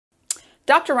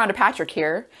Dr. Rhonda Patrick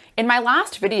here. In my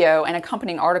last video and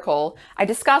accompanying article, I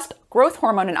discussed growth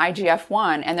hormone and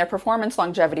IGF-1 and their performance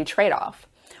longevity trade-off.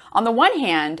 On the one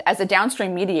hand, as a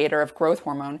downstream mediator of growth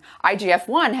hormone,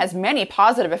 IGF-1 has many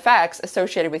positive effects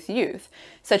associated with youth,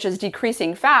 such as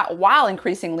decreasing fat while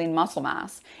increasing lean muscle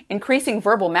mass, increasing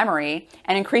verbal memory,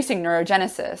 and increasing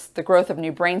neurogenesis, the growth of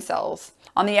new brain cells.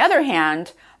 On the other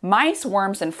hand, mice,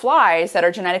 worms, and flies that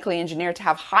are genetically engineered to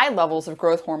have high levels of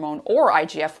growth hormone or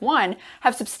IGF-1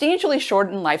 have substantially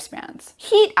shortened lifespans.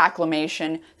 Heat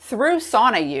acclimation through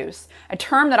sauna use, a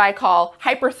term that I call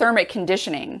hyperthermic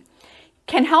conditioning,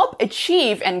 can help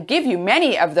achieve and give you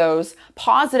many of those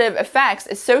positive effects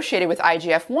associated with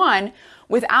IGF-1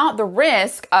 without the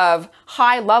risk of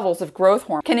high levels of growth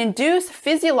hormone. Can induce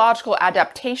physiological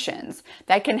adaptations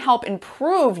that can help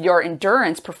improve your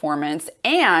endurance performance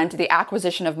and the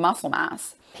acquisition of muscle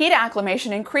mass. Heat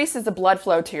acclimation increases the blood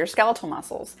flow to your skeletal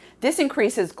muscles. This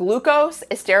increases glucose,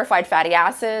 esterified fatty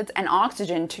acids, and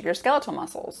oxygen to your skeletal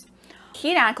muscles.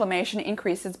 Heat acclimation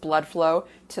increases blood flow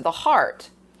to the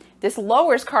heart. This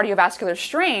lowers cardiovascular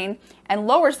strain and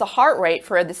lowers the heart rate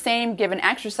for the same given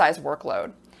exercise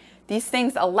workload. These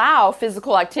things allow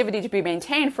physical activity to be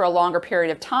maintained for a longer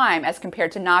period of time as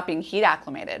compared to not being heat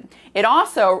acclimated. It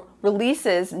also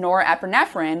releases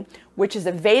norepinephrine, which is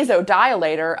a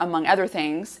vasodilator, among other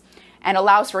things, and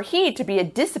allows for heat to be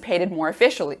dissipated more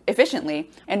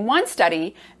efficiently. In one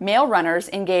study, male runners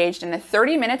engaged in a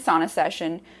 30-minute sauna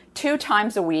session 2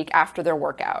 times a week after their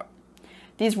workout.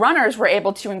 These runners were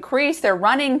able to increase their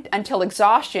running until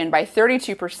exhaustion by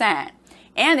 32%,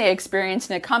 and they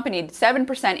experienced an accompanied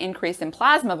 7% increase in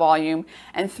plasma volume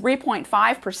and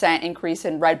 3.5% increase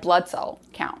in red blood cell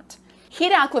count.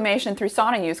 Heat acclimation through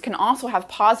sauna use can also have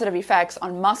positive effects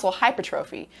on muscle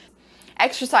hypertrophy.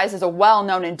 Exercise is a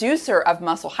well-known inducer of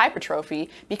muscle hypertrophy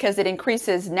because it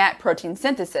increases net protein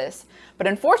synthesis, but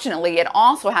unfortunately it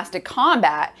also has to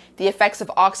combat the effects of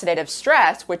oxidative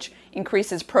stress, which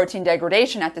increases protein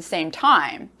degradation at the same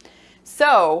time.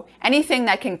 So anything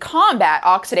that can combat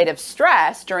oxidative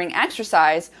stress during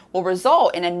exercise will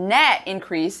result in a net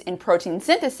increase in protein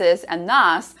synthesis and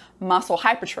thus muscle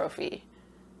hypertrophy.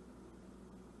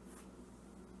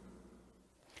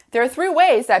 There are 3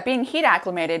 ways that being heat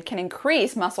acclimated can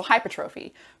increase muscle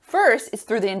hypertrophy. First is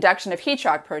through the induction of heat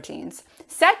shock proteins.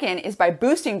 Second is by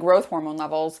boosting growth hormone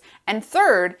levels. And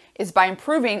third is by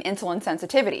improving insulin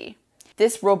sensitivity.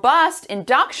 This robust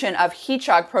induction of heat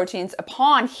shock proteins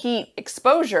upon heat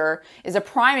exposure is a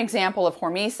prime example of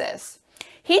hormesis.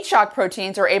 Heat shock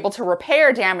proteins are able to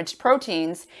repair damaged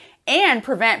proteins and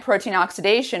prevent protein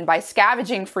oxidation by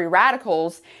scavenging free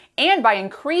radicals and by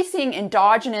increasing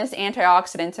endogenous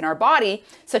antioxidants in our body,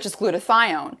 such as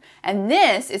glutathione. And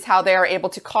this is how they are able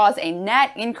to cause a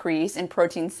net increase in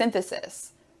protein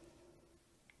synthesis.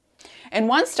 In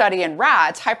one study in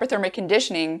rats, hyperthermic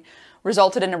conditioning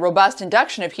resulted in a robust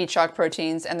induction of heat shock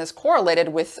proteins, and this correlated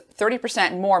with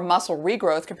 30% more muscle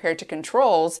regrowth compared to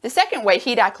controls. The second way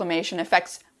heat acclimation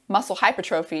affects muscle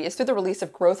hypertrophy is through the release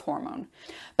of growth hormone.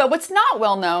 But what's not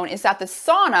well known is that the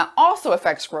sauna also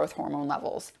affects growth hormone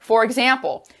levels. For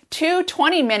example, 2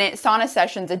 20-minute sauna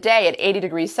sessions a day at 80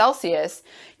 degrees Celsius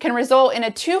can result in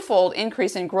a 2-fold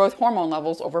increase in growth hormone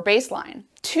levels over baseline.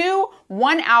 2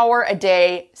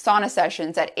 1-hour-a-day sauna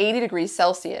sessions at 80 degrees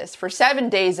Celsius for 7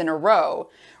 days in a row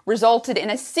resulted in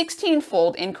a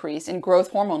 16-fold increase in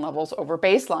growth hormone levels over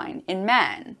baseline in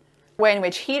men. The way in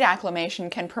which heat acclimation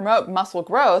can promote muscle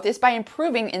growth is by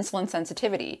improving insulin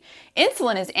sensitivity.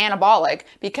 Insulin is anabolic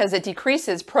because it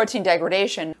decreases protein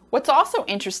degradation. What's also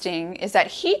interesting is that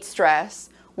heat stress,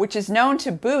 which is known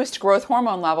to boost growth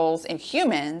hormone levels in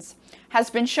humans, has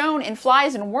been shown in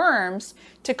flies and worms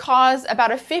to cause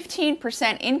about a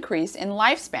 15% increase in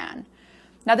lifespan.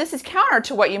 Now, this is counter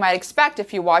to what you might expect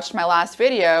if you watched my last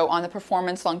video on the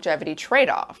performance longevity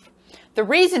trade-off. The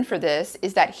reason for this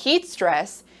is that heat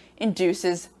stress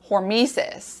induces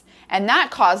hormesis, and that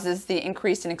causes the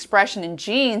increase in expression in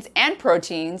genes and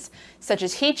proteins, such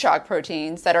as heat shock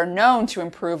proteins, that are known to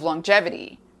improve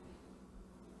longevity.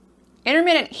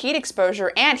 Intermittent heat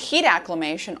exposure and heat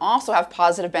acclimation also have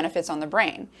positive benefits on the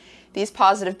brain. These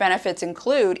positive benefits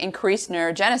include increased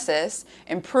neurogenesis,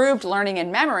 improved learning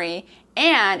and memory,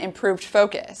 and improved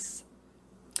focus.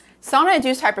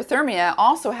 Sauna-induced hyperthermia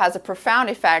also has a profound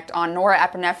effect on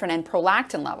norepinephrine and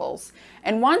prolactin levels.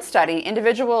 In one study,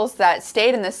 individuals that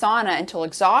stayed in the sauna until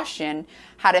exhaustion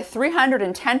had a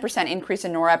 310% increase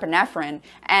in norepinephrine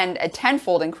and a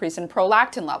 10-fold increase in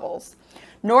prolactin levels.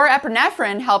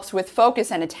 Norepinephrine helps with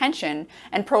focus and attention,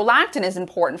 and prolactin is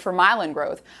important for myelin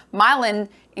growth. Myelin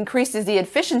increases the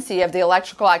efficiency of the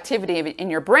electrical activity in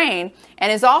your brain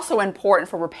and is also important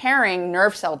for repairing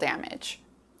nerve cell damage.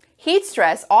 Heat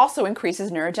stress also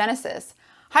increases neurogenesis.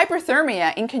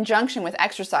 Hyperthermia, in conjunction with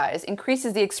exercise,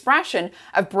 increases the expression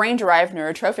of brain-derived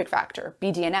neurotrophic factor,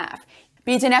 BDNF.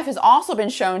 BDNF has also been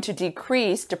shown to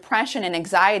decrease depression and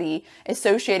anxiety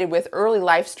associated with early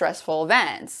life stressful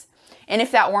events. And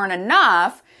if that weren't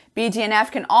enough,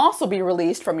 BDNF can also be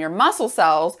released from your muscle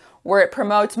cells, where it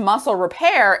promotes muscle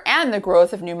repair and the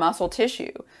growth of new muscle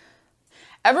tissue.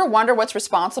 Ever wonder what's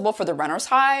responsible for the runner's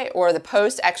high or the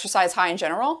post-exercise high in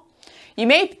general? You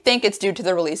may think it's due to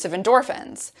the release of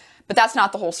endorphins, but that's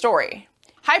not the whole story.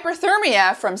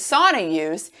 Hyperthermia from sauna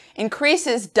use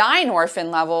increases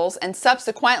dynorphin levels and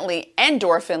subsequently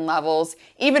endorphin levels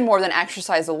even more than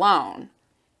exercise alone.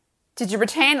 Did you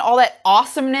retain all that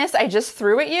awesomeness I just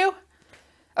threw at you?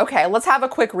 Okay, let's have a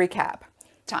quick recap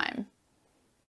time.